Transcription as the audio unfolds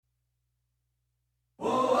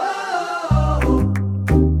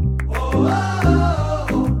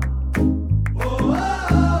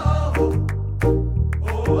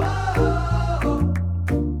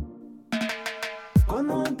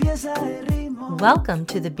Welcome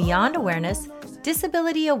to the Beyond Awareness,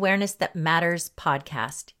 Disability Awareness That Matters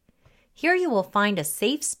podcast. Here you will find a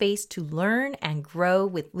safe space to learn and grow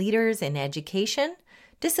with leaders in education,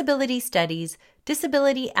 disability studies,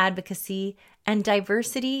 disability advocacy, and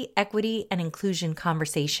diversity, equity, and inclusion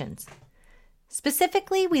conversations.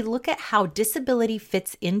 Specifically, we look at how disability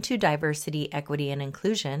fits into diversity, equity, and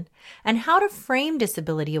inclusion, and how to frame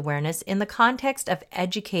disability awareness in the context of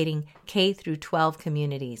educating K through 12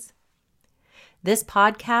 communities. This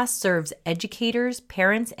podcast serves educators,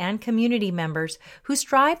 parents, and community members who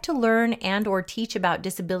strive to learn and or teach about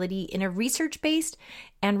disability in a research-based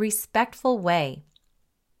and respectful way,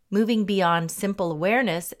 moving beyond simple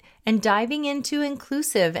awareness and diving into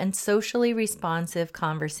inclusive and socially responsive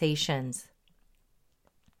conversations.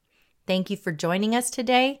 Thank you for joining us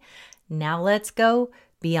today. Now let's go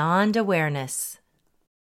beyond awareness.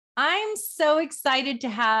 I'm so excited to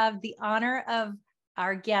have the honor of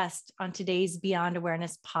our guest on today's Beyond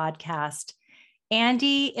Awareness podcast.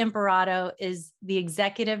 Andy Imparato is the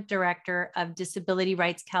Executive Director of Disability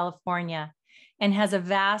Rights California and has a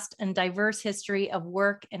vast and diverse history of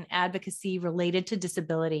work and advocacy related to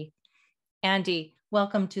disability. Andy,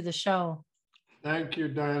 welcome to the show. Thank you,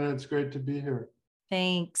 Diana. It's great to be here.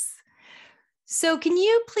 Thanks. So can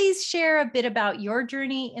you please share a bit about your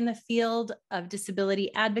journey in the field of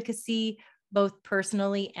disability advocacy, both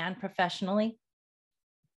personally and professionally?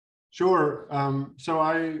 Sure. So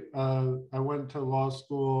I went to law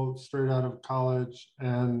school straight out of college,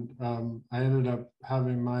 and I ended up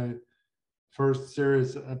having my first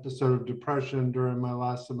serious episode of depression during my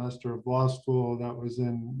last semester of law school. That was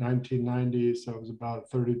in 1990, so it was about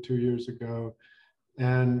 32 years ago.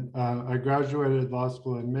 And I graduated law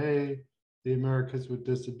school in May. The Americans with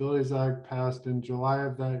Disabilities Act passed in July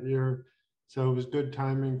of that year. So it was good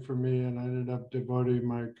timing for me, and I ended up devoting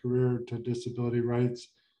my career to disability rights.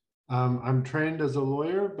 I'm trained as a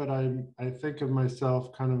lawyer, but I think of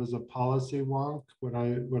myself kind of as a policy wonk. What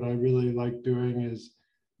I really like doing is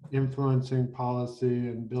influencing policy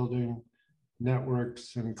and building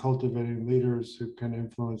networks and cultivating leaders who can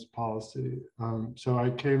influence policy. So I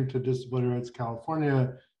came to Disability Rights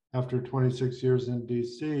California after 26 years in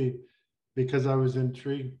DC because I was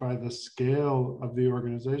intrigued by the scale of the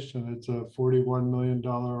organization. It's a $41 million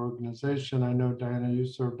organization. I know, Diana, you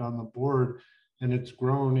served on the board, and it's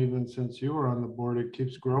grown even since you were on the board. It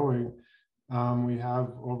keeps growing. We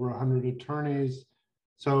have over 100 attorneys.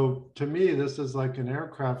 So to me, this is like an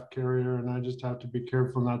aircraft carrier, and I just have to be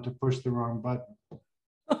careful not to push the wrong button.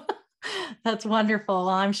 That's wonderful.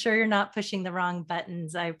 Well, I'm sure you're not pushing the wrong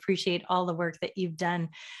buttons. I appreciate all the work that you've done,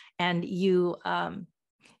 and you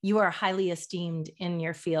are highly esteemed in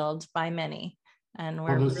your field by many. And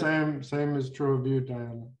well, the same is true of you,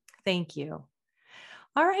 Diana. Thank you.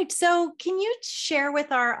 All right. So can you share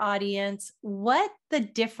with our audience what the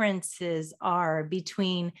differences are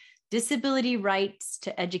between disability rights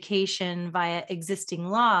to education via existing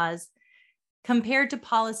laws compared to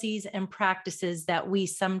policies and practices that we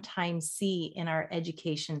sometimes see in our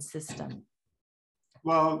education system?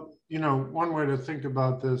 Well, one way to think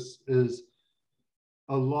about this is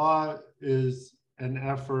a law is an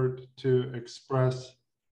effort to express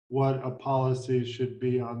what a policy should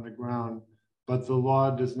be on the ground, but the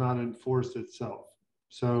law does not enforce itself.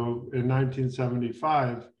 So in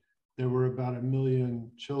 1975, there were about 1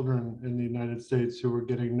 million children in the United States who were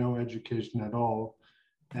getting no education at all.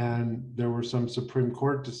 And there were some Supreme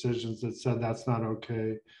Court decisions that said that's not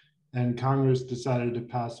okay. And Congress decided to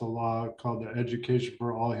pass a law called the Education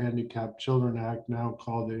for All Handicapped Children Act, now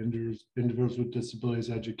called the Individuals with Disabilities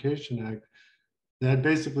Education Act, that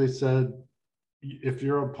basically said, if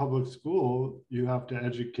you're a public school, you have to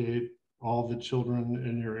educate all the children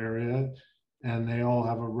in your area, and they all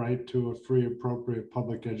have a right to a free, appropriate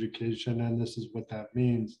public education, and this is what that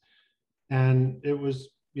means. And it was,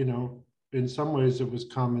 in some ways it was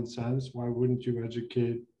common sense. Why wouldn't you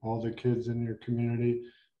educate all the kids in your community?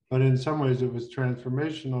 But in some ways it was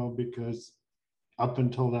transformational, because up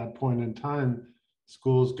until that point in time,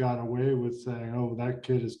 schools got away with saying, oh, that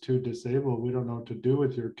kid is too disabled. We don't know what to do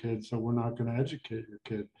with your kid, so we're not going to educate your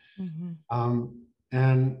kid. Mm-hmm.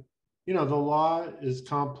 And the law is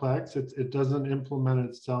complex. It doesn't implement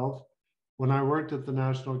itself. When I worked at the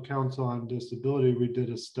National Council on Disability, we did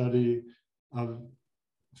a study of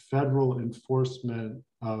federal enforcement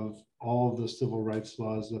of all the civil rights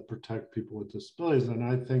laws that protect people with disabilities. And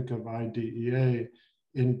I think of IDEA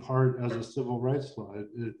in part as a civil rights law.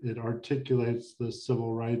 It articulates the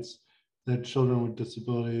civil rights that children with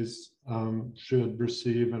disabilities should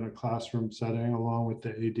receive in a classroom setting, along with the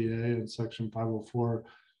ADA and Section 504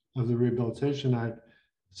 of the Rehabilitation Act.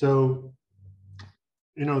 So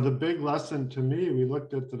the big lesson to me, we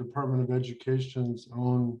looked at the Department of Education's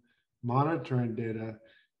own monitoring data,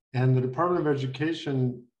 and the Department of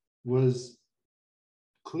Education was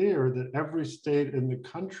clear that every state in the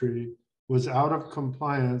country was out of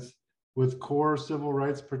compliance with core civil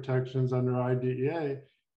rights protections under IDEA,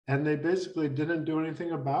 and they basically didn't do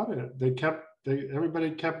anything about it.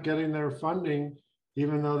 Everybody kept getting their funding,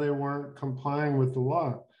 even though they weren't complying with the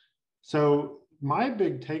law. So my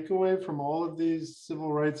big takeaway from all of these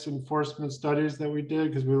civil rights enforcement studies that we did,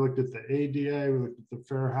 because we looked at the ADA, we looked at the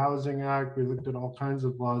Fair Housing Act, we looked at all kinds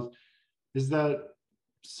of laws, is that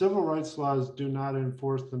civil rights laws do not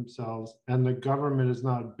enforce themselves, and the government is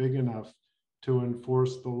not big enough to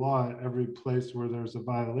enforce the law at every place where there's a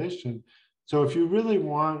violation. So if you really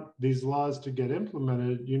want these laws to get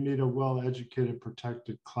implemented, you need a well-educated,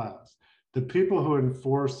 protected class. The people who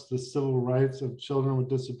enforce the civil rights of children with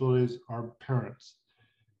disabilities are parents.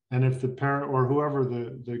 And if the parent or whoever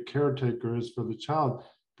the caretaker is for the child,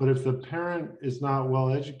 but if the parent is not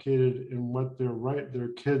well educated in what their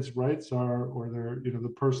kids' rights are, or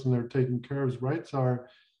the person they're taking care of's rights are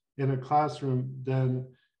in a classroom, then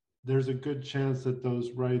there's a good chance that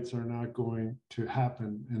those rights are not going to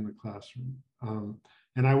happen in the classroom.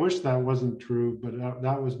 And I wish that wasn't true, but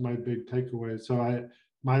that was my big takeaway. So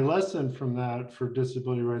my lesson from that for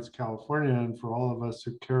Disability Rights California, and for all of us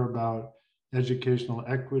who care about educational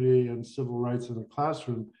equity and civil rights in the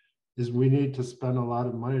classroom, is we need to spend a lot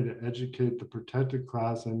of money to educate the protected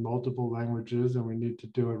class in multiple languages, and we need to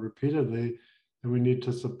do it repeatedly, and we need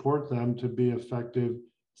to support them to be effective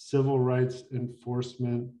civil rights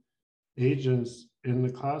enforcement agents in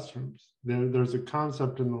the classrooms. There's a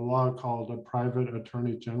concept in the law called a private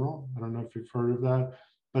attorney general. I don't know if you've heard of that,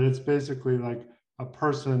 but it's basically like a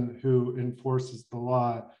person who enforces the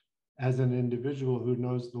law as an individual who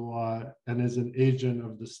knows the law and is an agent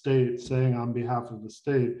of the state, saying on behalf of the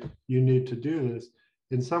state, you need to do this.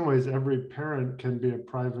 In some ways, every parent can be a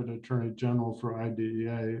private attorney general for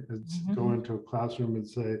IDEA and go into a classroom and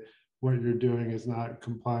say, what you're doing is not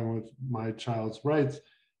complying with my child's rights,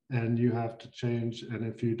 and you have to change. And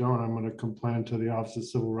if you don't, I'm going to complain to the Office of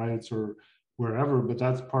Civil Rights or wherever. But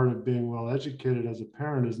that's part of being well educated as a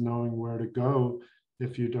parent, is knowing where to go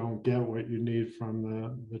if you don't get what you need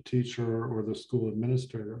from the teacher or the school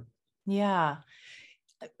administrator. Yeah,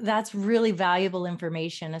 that's really valuable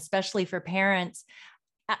information, especially for parents.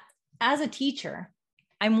 As a teacher,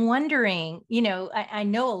 I'm wondering, I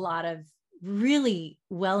know a lot of really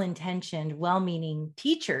well-intentioned, well-meaning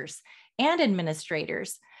teachers and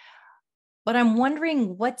administrators, but I'm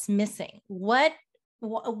wondering what's missing. Why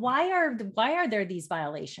are there these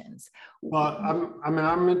violations? Well,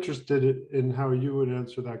 I'm interested in how you would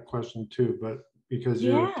answer that question too, but because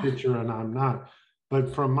you're a teacher and I'm not.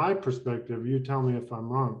 But from my perspective, you tell me if I'm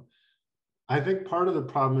wrong. I think part of the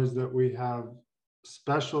problem is that we have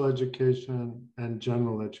special education and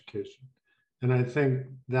general education. And I think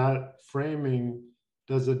that framing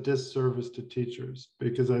does a disservice to teachers,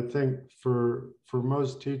 because I think for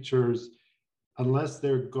most teachers, unless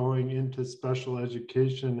they're going into special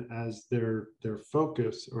education as their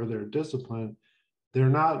focus or their discipline, they're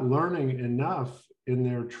not learning enough in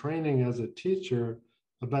their training as a teacher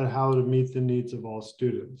about how to meet the needs of all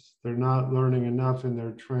students. They're not learning enough in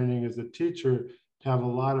their training as a teacher to have a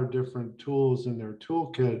lot of different tools in their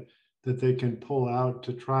toolkit that they can pull out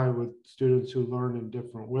to try with students who learn in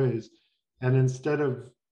different ways. And instead of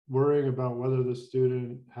worrying about whether the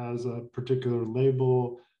student has a particular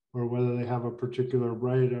label or whether they have a particular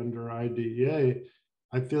right under IDEA,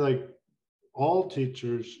 I feel like all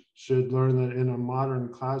teachers should learn that in a modern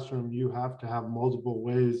classroom, you have to have multiple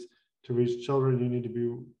ways to reach children. You need to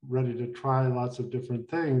be ready to try lots of different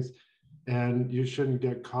things, and you shouldn't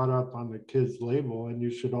get caught up on the kid's label, and you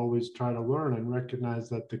should always try to learn and recognize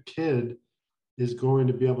that the kid is going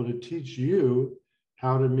to be able to teach you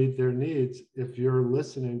how to meet their needs if you're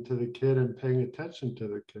listening to the kid and paying attention to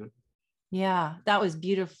the kid. Yeah, that was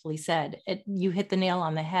beautifully said. You hit the nail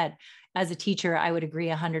on the head. As a teacher, I would agree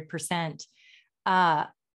 100%.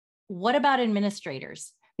 What about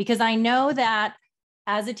administrators? Because I know that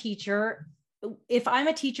as a teacher, if I'm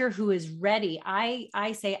a teacher who is ready,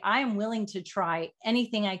 I say I am willing to try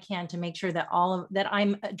anything I can to make sure that that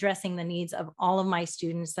I'm addressing the needs of all of my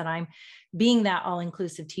students, that I'm being that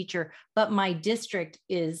all-inclusive teacher. But my district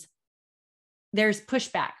there's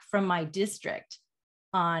pushback from my district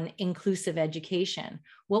on inclusive education.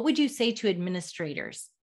 What would you say to administrators?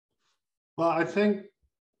 Well, I think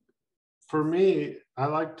for me, I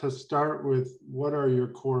like to start with, what are your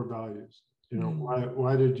core values?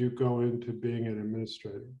 Why did you go into being an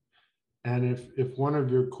administrator? And if one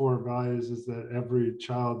of your core values is that every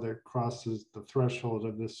child that crosses the threshold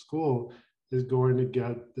of this school is going to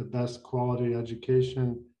get the best quality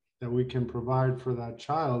education that we can provide for that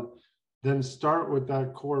child, then start with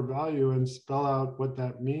that core value and spell out what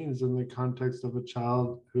that means in the context of a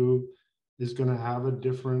child who is going to have a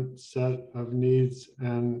different set of needs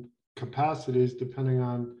and capacities depending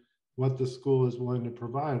on what the school is willing to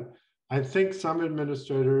provide. I think some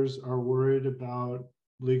administrators are worried about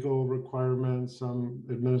legal requirements. Some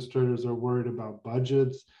administrators are worried about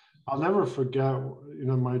budgets. I'll never forget,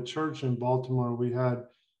 my church in Baltimore, we had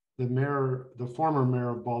the former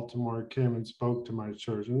mayor of Baltimore came and spoke to my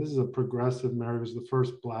church. And this is a progressive mayor. He was the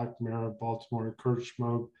first Black mayor of Baltimore, Kurt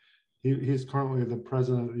Schmoke. He's currently the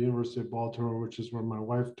president of the University of Baltimore, which is where my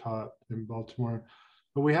wife taught in Baltimore.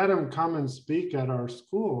 But we had him come and speak at our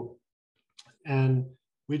school. And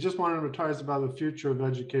we just wanted to talk about the future of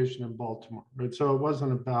education in Baltimore, right? So it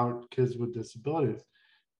wasn't about kids with disabilities,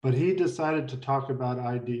 but he decided to talk about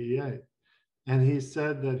IDEA. And he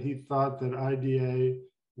said that he thought that IDEA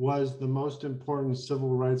was the most important civil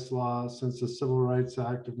rights law since the Civil Rights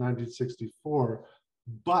Act of 1964.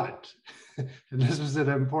 But, and this was an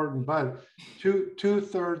important but,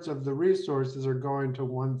 two-thirds of the resources are going to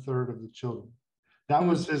 1/3 of the children. That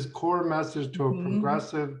was his core message to a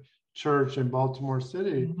progressive church in Baltimore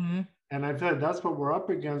City. Mm-hmm. And I've said that's what we're up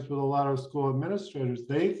against with a lot of school administrators.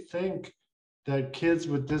 They think that kids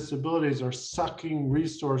with disabilities are sucking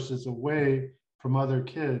resources away from other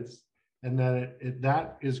kids, and that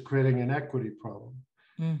that is creating an equity problem.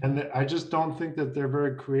 Mm-hmm. And I just don't think that they're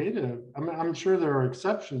very creative. I mean, I'm sure there are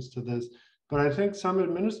exceptions to this, but I think some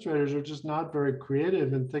administrators are just not very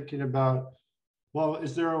creative in thinking about, well,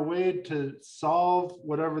 is there a way to solve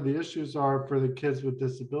whatever the issues are for the kids with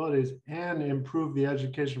disabilities and improve the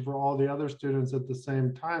education for all the other students at the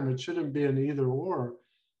same time? It shouldn't be an either or.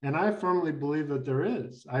 And I firmly believe that there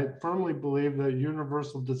is. I firmly believe that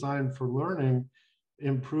universal design for learning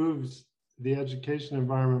improves the education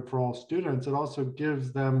environment for all students. It also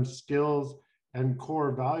gives them skills and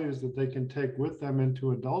core values that they can take with them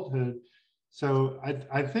into adulthood. So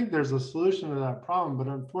I think there's a solution to that problem, but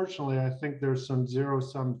unfortunately, I think there's some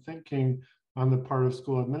zero-sum thinking on the part of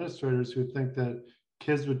school administrators who think that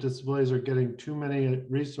kids with disabilities are getting too many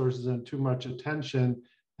resources and too much attention,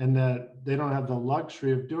 and that they don't have the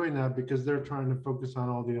luxury of doing that because they're trying to focus on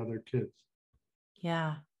all the other kids.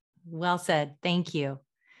 Yeah, well said. Thank you.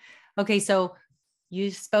 Okay, so you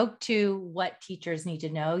spoke to what teachers need to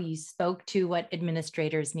know. You spoke to what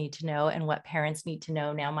administrators need to know and what parents need to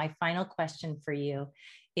know. Now, my final question for you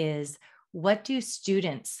is, what do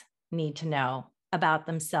students need to know about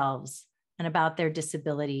themselves and about their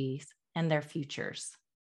disabilities and their futures?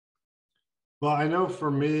 Well, I know for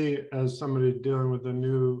me, as somebody dealing with a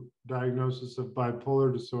new diagnosis of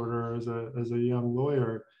bipolar disorder as a young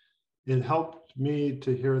lawyer, it helped me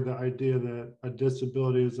to hear the idea that a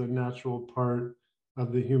disability is a natural part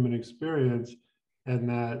of the human experience, and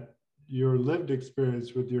that your lived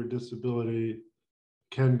experience with your disability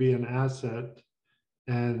can be an asset,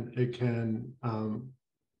 and it can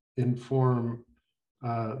inform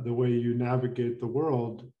the way you navigate the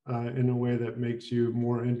world in a way that makes you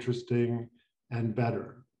more interesting and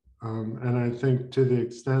better. And I think to the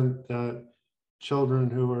extent that children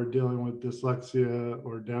who are dealing with dyslexia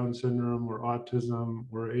or Down syndrome or autism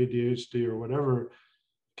or ADHD or whatever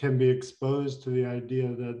can be exposed to the idea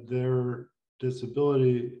that their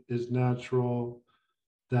disability is natural,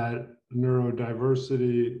 that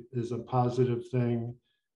neurodiversity is a positive thing,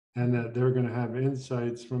 and that they're going to have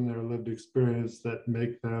insights from their lived experience that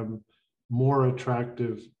make them more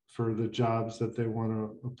attractive for the jobs that they want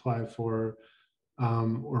to apply for,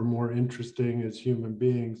 or more interesting as human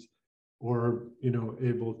beings, or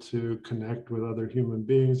able to connect with other human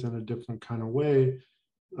beings in a different kind of way.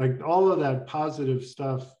 Like, all of that positive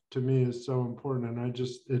stuff to me is so important. And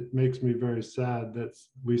it makes me very sad that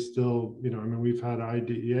we still, we've had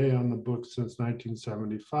IDEA on the books since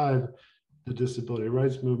 1975. The disability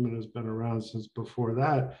rights movement has been around since before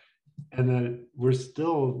that, and that we're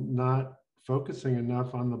still not focusing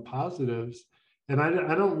enough on the positives. And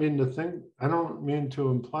I don't mean to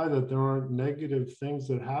imply that there aren't negative things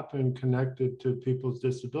that happen connected to people's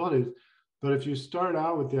disabilities. But if you start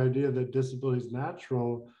out with the idea that disability is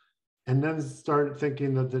natural, and then start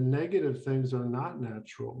thinking that the negative things are not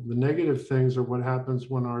natural, the negative things are what happens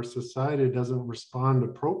when our society doesn't respond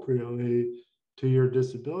appropriately to your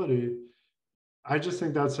disability, I just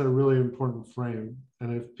think that's a really important frame.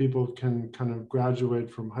 And if people can kind of graduate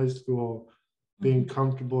from high school being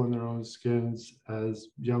comfortable in their own skins as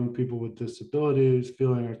young people with disabilities,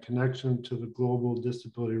 feeling a connection to the global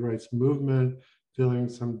disability rights movement, feeling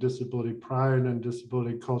some disability pride and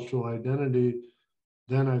disability cultural identity,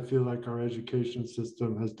 then I feel like our education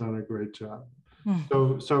system has done a great job.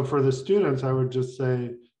 So for the students, I would just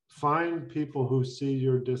say, find people who see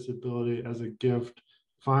your disability as a gift,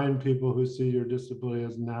 find people who see your disability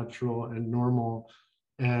as natural and normal,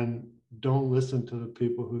 and don't listen to the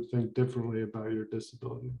people who think differently about your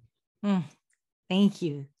disability. Thank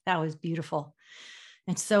you. That was beautiful.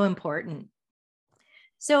 It's so important.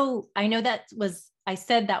 So I know I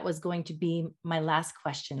said that was going to be my last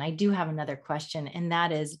question. I do have another question, and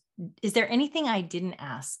that is there anything I didn't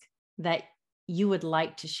ask that you would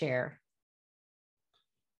like to share?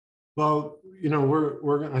 Well,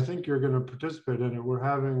 I think you're going to participate in it. We're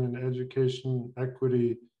having an education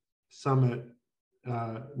equity summit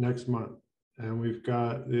next month, and we've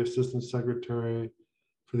got the Assistant Secretary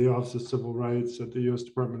for the Office of Civil Rights at the U.S.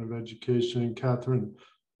 Department of Education, Catherine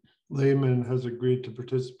Lehman, has agreed to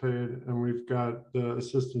participate, and we've got the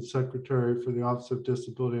Assistant Secretary for the Office of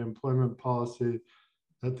Disability Employment Policy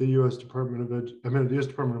at the U.S. Department the U.S.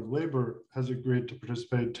 Department of Labor has agreed to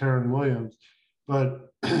participate, Taryn Williams.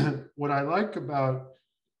 But what I like about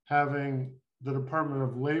having the Department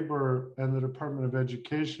of Labor and the Department of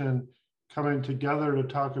Education coming together to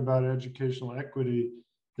talk about educational equity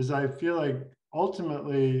is I feel like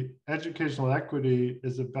ultimately educational equity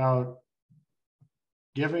is about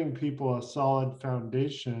giving people a solid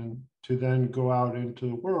foundation to then go out into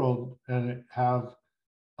the world and have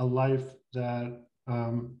a life that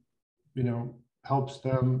helps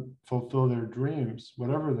them fulfill their dreams,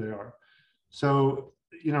 whatever they are. So,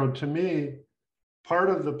 to me, part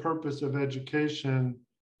of the purpose of education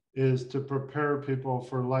is to prepare people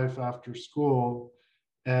for life after school.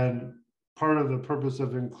 And part of the purpose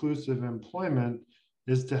of inclusive employment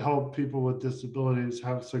is to help people with disabilities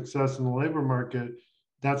have success in the labor market.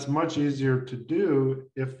 That's much easier to do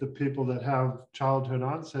if the people that have childhood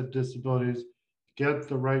onset disabilities get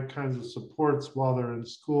the right kinds of supports while they're in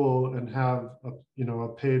school and have a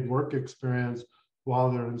paid work experience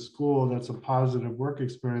while they're in school. That's a positive work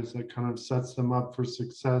experience that kind of sets them up for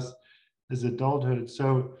success as adulthood.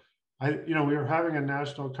 So we were having a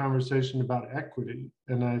national conversation about equity,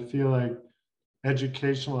 and I feel like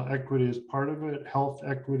educational equity is part of it. Health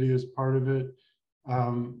equity is part of it.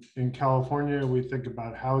 In California, we think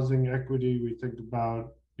about housing equity. We think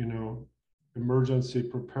about, emergency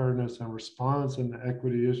preparedness and response and the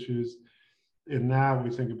equity issues. In that, we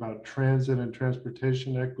think about transit and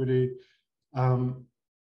transportation equity.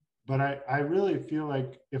 But I really feel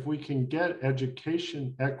like if we can get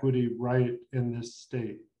education equity right in this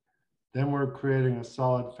state, then we're creating a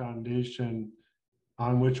solid foundation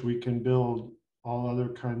on which we can build all other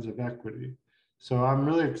kinds of equity. So I'm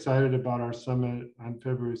really excited about our summit on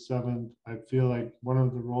February 7th. I feel like one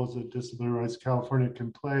of the roles that Disability Rights California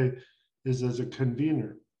can play is as a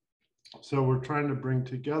convener. So we're trying to bring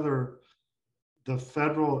together the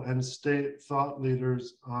federal and state thought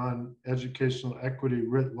leaders on educational equity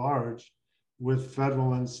writ large with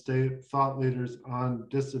federal and state thought leaders on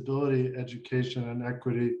disability education and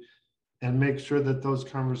equity, and make sure that those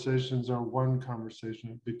conversations are one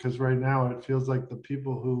conversation. Because right now it feels like the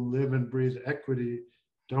people who live and breathe equity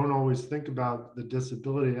don't always think about the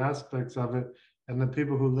disability aspects of it, and the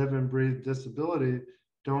people who live and breathe disability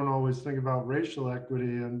don't always think about racial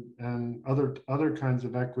equity and other kinds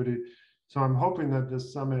of equity. So I'm hoping that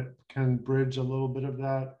this summit can bridge a little bit of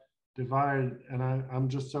that divide. And I'm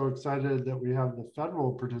just so excited that we have the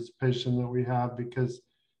federal participation that we have, because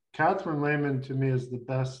Catherine Lehman, to me, is the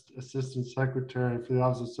best assistant secretary for the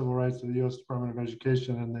Office of Civil Rights of the U.S. Department of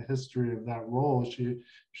Education in the history of that role.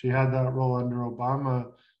 She had that role under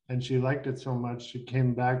Obama, and she liked it so much, she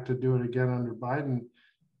came back to do it again under Biden.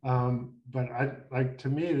 But to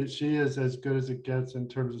me, that she is as good as it gets in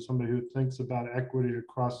terms of somebody who thinks about equity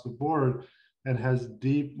across the board and has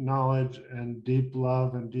deep knowledge and deep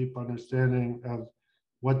love and deep understanding of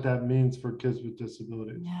what that means for kids with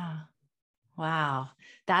disabilities. Yeah. Wow.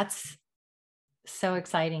 That's so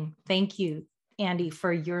exciting. Thank you, Andy,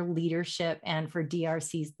 for your leadership and for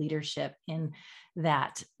DRC's leadership in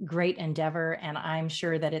that great endeavor. And I'm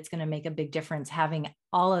sure that it's going to make a big difference having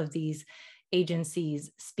all of these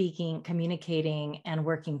agencies speaking, communicating, and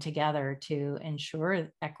working together to ensure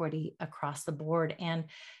equity across the board and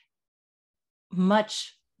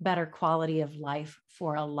much better quality of life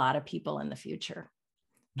for a lot of people in the future.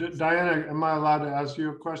 Diana, am I allowed to ask you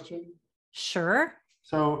a question? Sure.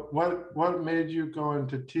 So what made you go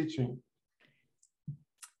into teaching?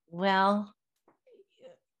 Well,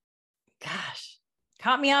 gosh,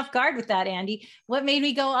 caught me off guard with that, Andy. What made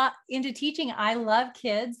me go into teaching? I love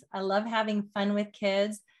kids. I love having fun with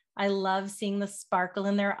kids. I love seeing the sparkle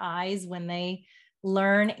in their eyes when they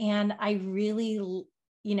learn. And I really,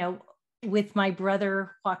 with my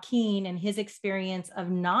brother Joaquin and his experience of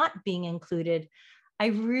not being included, I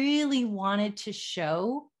really wanted to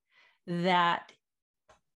show that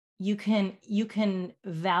you can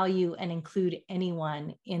value and include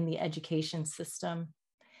anyone in the education system.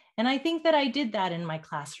 And I think that I did that in my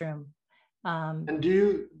classroom. And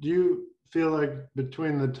do you feel like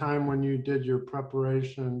between the time when you did your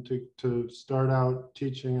preparation to start out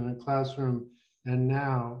teaching in a classroom and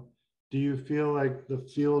now, do you feel like the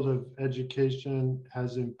field of education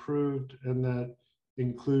has improved and that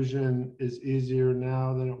inclusion is easier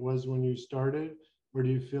now than it was when you started? Or do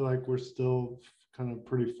you feel like we're still kind of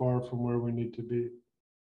pretty far from where we need to be?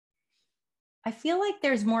 I feel like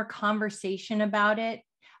there's more conversation about it.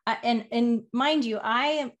 And mind you,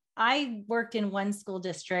 I worked in one school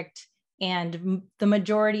district and the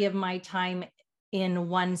majority of my time in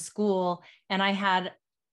one school, and I had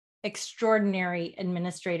extraordinary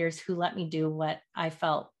administrators who let me do what I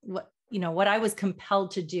felt, what I was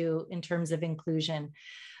compelled to do in terms of inclusion.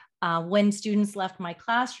 When students left my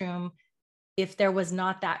classroom, if there was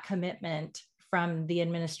not that commitment from the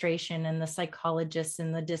administration and the psychologists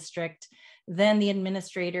in the district, then the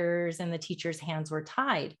administrators and the teachers' hands were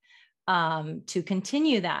tied to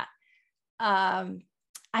continue that.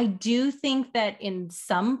 I do think that in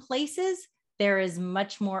some places, there is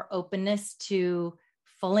much more openness to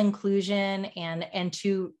full inclusion and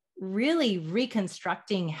to really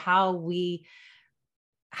reconstructing how we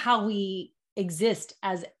exist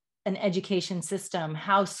as an education system,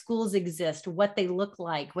 how schools exist, what they look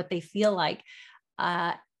like, what they feel like.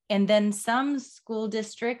 And then some school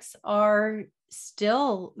districts are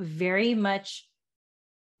still very much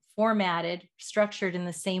formatted, structured in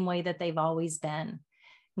the same way that they've always been.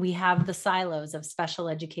 We have the silos of special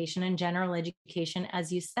education and general education,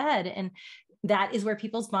 as you said, and that is where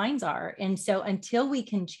people's minds are. And so until we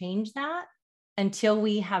can change that, until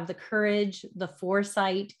we have the courage, the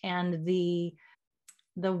foresight, and the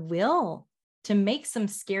will to make some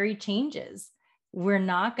scary changes, we're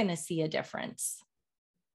not going to see a difference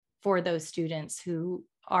for those students who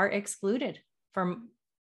are excluded from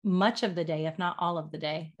much of the day, if not all of the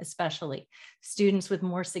day, especially students with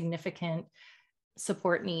more significant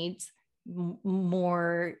support needs,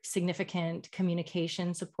 more significant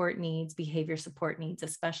communication support needs, behavior support needs,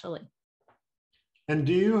 especially. And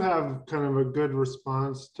do you have kind of a good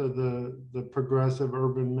response to the progressive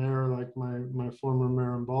urban mayor, like my former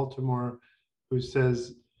mayor in Baltimore, who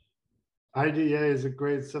says IDA is a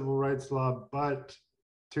great civil rights law, but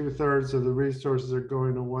 2/3 of the resources are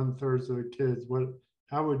going to 1/3 of the kids?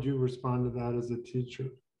 How would you respond to that as a teacher?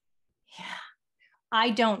 Yeah,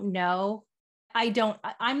 I don't know.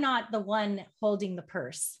 I'm not the one holding the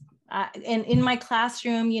purse. And in my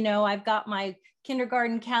classroom, I've got my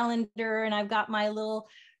kindergarten calendar and I've got my little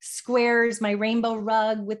squares, my rainbow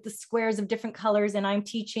rug with the squares of different colors. And I'm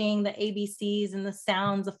teaching the ABCs and the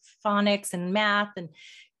sounds of phonics and math and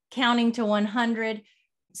counting to 100.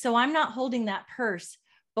 So I'm not holding that purse.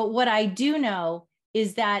 But what I do know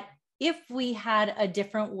is that if we had a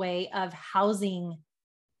different way of housing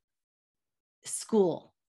school,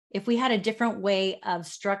 if we had a different way of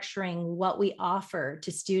structuring what we offer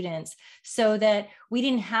to students so that we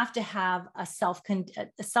didn't have to have a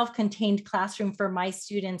self-contained classroom for my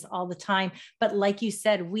students all the time, but like you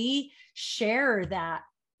said, we share that,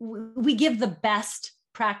 we give the best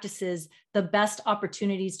practices, the best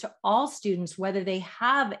opportunities to all students, whether they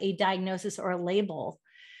have a diagnosis or a label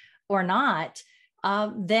or not,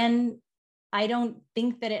 then I don't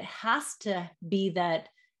think that it has to be that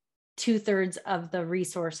 2/3 of the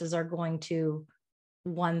resources are going to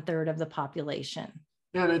 1/3 of the population.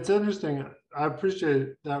 Yeah, and it's interesting. I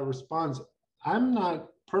appreciate that response. I'm not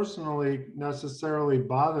personally necessarily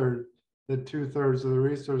bothered that 2/3 of the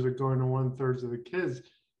resources are going to 1/3 of the kids.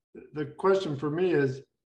 The question for me is,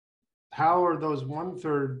 how are those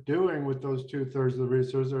 1/3 doing with those 2/3 of the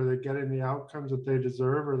resources? Are they getting the outcomes that they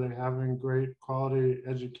deserve? Are they having great quality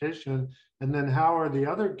education? And then how are the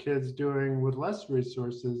other kids doing with less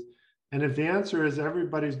resources? And if the answer is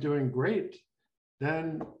everybody's doing great,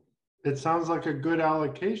 then it sounds like a good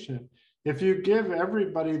allocation. If you give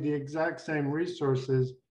everybody the exact same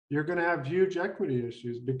resources, you're going to have huge equity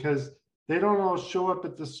issues because they don't all show up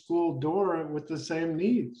at the school door with the same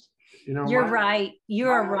needs. You're right.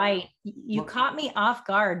 You're right. You caught me off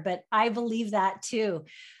guard, but I believe that too.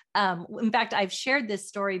 In fact, I've shared this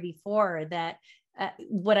story before that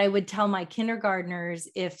what I would tell my kindergartners,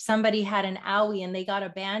 if somebody had an owie and they got a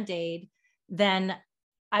Band-Aid, then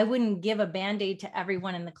I wouldn't give a Band-Aid to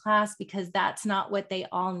everyone in the class because that's not what they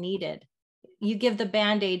all needed. You give the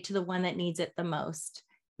Band-Aid to the one that needs it the most.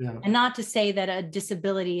 Yeah. And not to say that a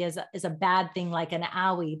disability is a bad thing like an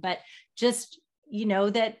owie, but just,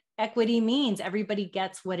 that equity means everybody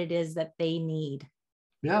gets what it is that they need.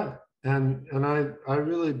 Yeah. And I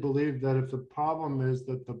really believe that if the problem is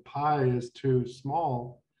that the pie is too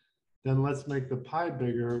small, then let's make the pie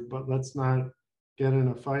bigger, but let's not get in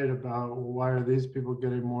a fight about, well, why are these people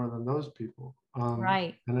getting more than those people?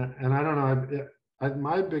 Right. And I don't know,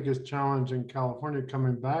 my biggest challenge in California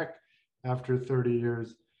coming back after 30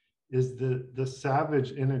 years is the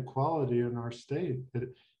savage inequality in our state.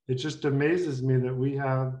 It just amazes me that we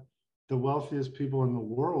have the wealthiest people in the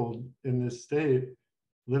world in this state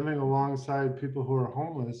living alongside people who are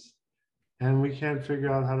homeless, and we can't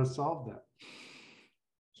figure out how to solve that.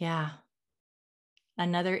 Yeah.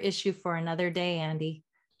 Another issue for another day, Andy.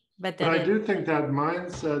 But I do think that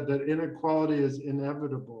mindset that inequality is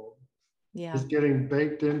inevitable is getting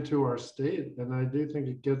baked into our state. And I do think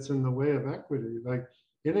it gets in the way of equity. Like,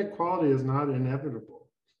 inequality is not inevitable.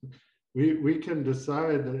 We can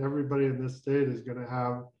decide that everybody in this state is going to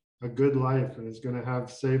have a good life and is going to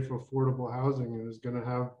have safe, affordable housing and is going to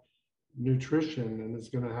have nutrition and is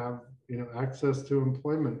going to have, access to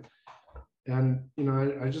employment. And,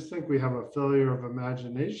 I just think we have a failure of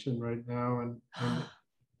imagination right now. And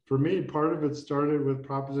for me, part of it started with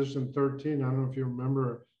Proposition 13. I don't know if you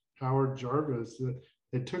remember Howard Jarvis.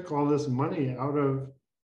 They took all this money out of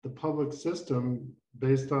the public system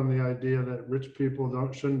based on the idea that rich people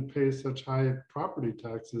shouldn't pay such high property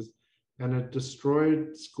taxes. And it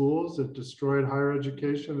destroyed schools, it destroyed higher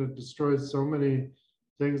education, it destroyed so many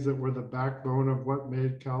things that were the backbone of what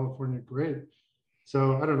made California great.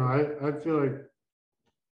 So I don't know, I feel like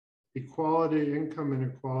income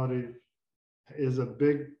inequality is a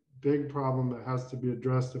big problem that has to be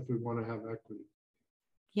addressed if we want to have equity.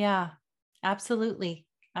 Yeah, absolutely.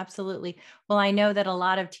 Absolutely. Well, I know that a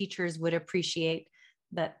lot of teachers would appreciate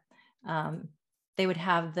that they would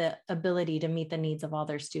have the ability to meet the needs of all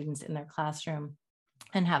their students in their classroom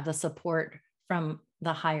and have the support from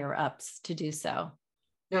the higher ups to do so.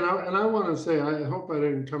 And I want to say, I hope I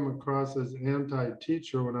didn't come across as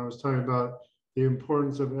anti-teacher when I was talking about the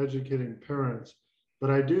importance of educating parents.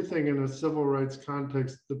 But I do think in a civil rights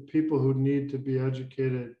context, the people who need to be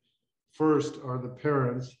educated first are the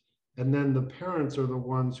parents. And then the parents are the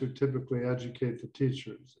ones who typically educate the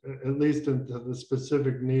teachers, at least into the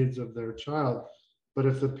specific needs of their child. But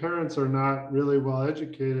if the parents are not really well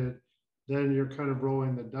educated, then you're kind of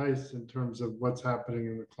rolling the dice in terms of what's happening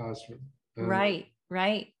in the classroom. And right.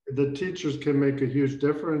 The teachers can make a huge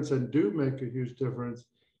difference and do make a huge difference,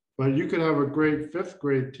 but you could have a great 5th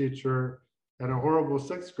grade teacher and a horrible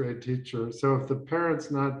 6th grade teacher. So if the parent's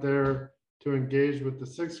not there to engage with the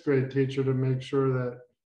 6th grade teacher to make sure that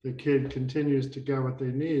the kid continues to get what they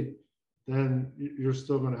need, then you're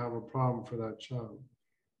still going to have a problem for that child.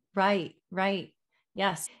 Right.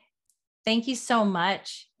 Yes. Thank you so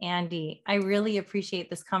much, Andy. I really appreciate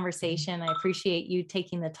this conversation. I appreciate you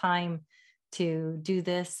taking the time to do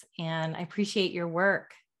this, and I appreciate your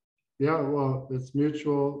work. Yeah, well, it's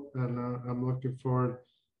mutual, and I'm looking forward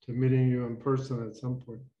to meeting you in person at some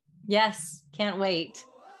point. Yes, can't wait.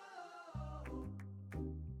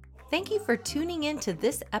 Thank you for tuning in to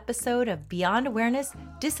this episode of Beyond Awareness,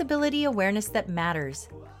 Disability Awareness That Matters.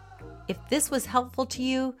 If this was helpful to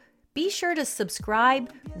you, be sure to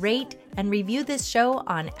subscribe, rate, and review this show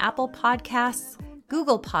on Apple Podcasts,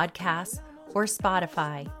 Google Podcasts, or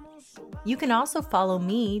Spotify. You can also follow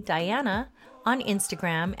me, Diana, on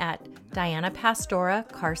Instagram at Diana Pastora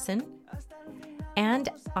Carson and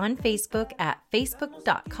on Facebook at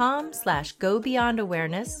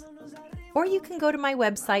facebook.com/GoBeyondAwareness, or you can go to my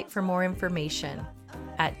website for more information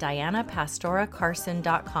at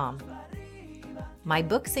dianapastoracarson.com. My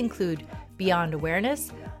books include Beyond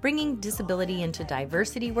Awareness, Bringing Disability into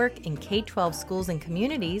Diversity Work in K-12 Schools and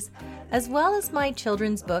Communities, as well as my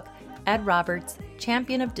children's book, Ed Roberts,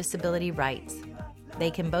 Champion of Disability Rights. They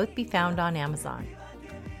can both be found on Amazon.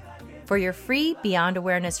 For your free Beyond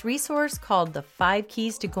Awareness resource called The 5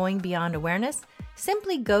 Keys to Going Beyond Awareness,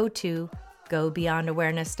 simply go to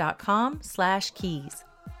gobeyondawareness.com/keys.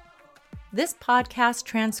 This podcast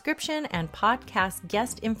transcription and podcast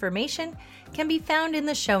guest information can be found in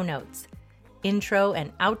the show notes. Intro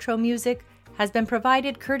and outro music has been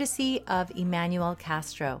provided courtesy of Emmanuel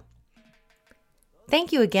Castro.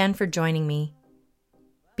 Thank you again for joining me.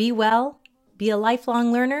 Be well, be a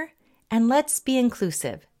lifelong learner, and let's be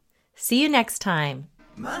inclusive. See you next time.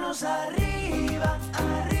 Manos arriba,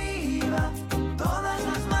 arriba, toda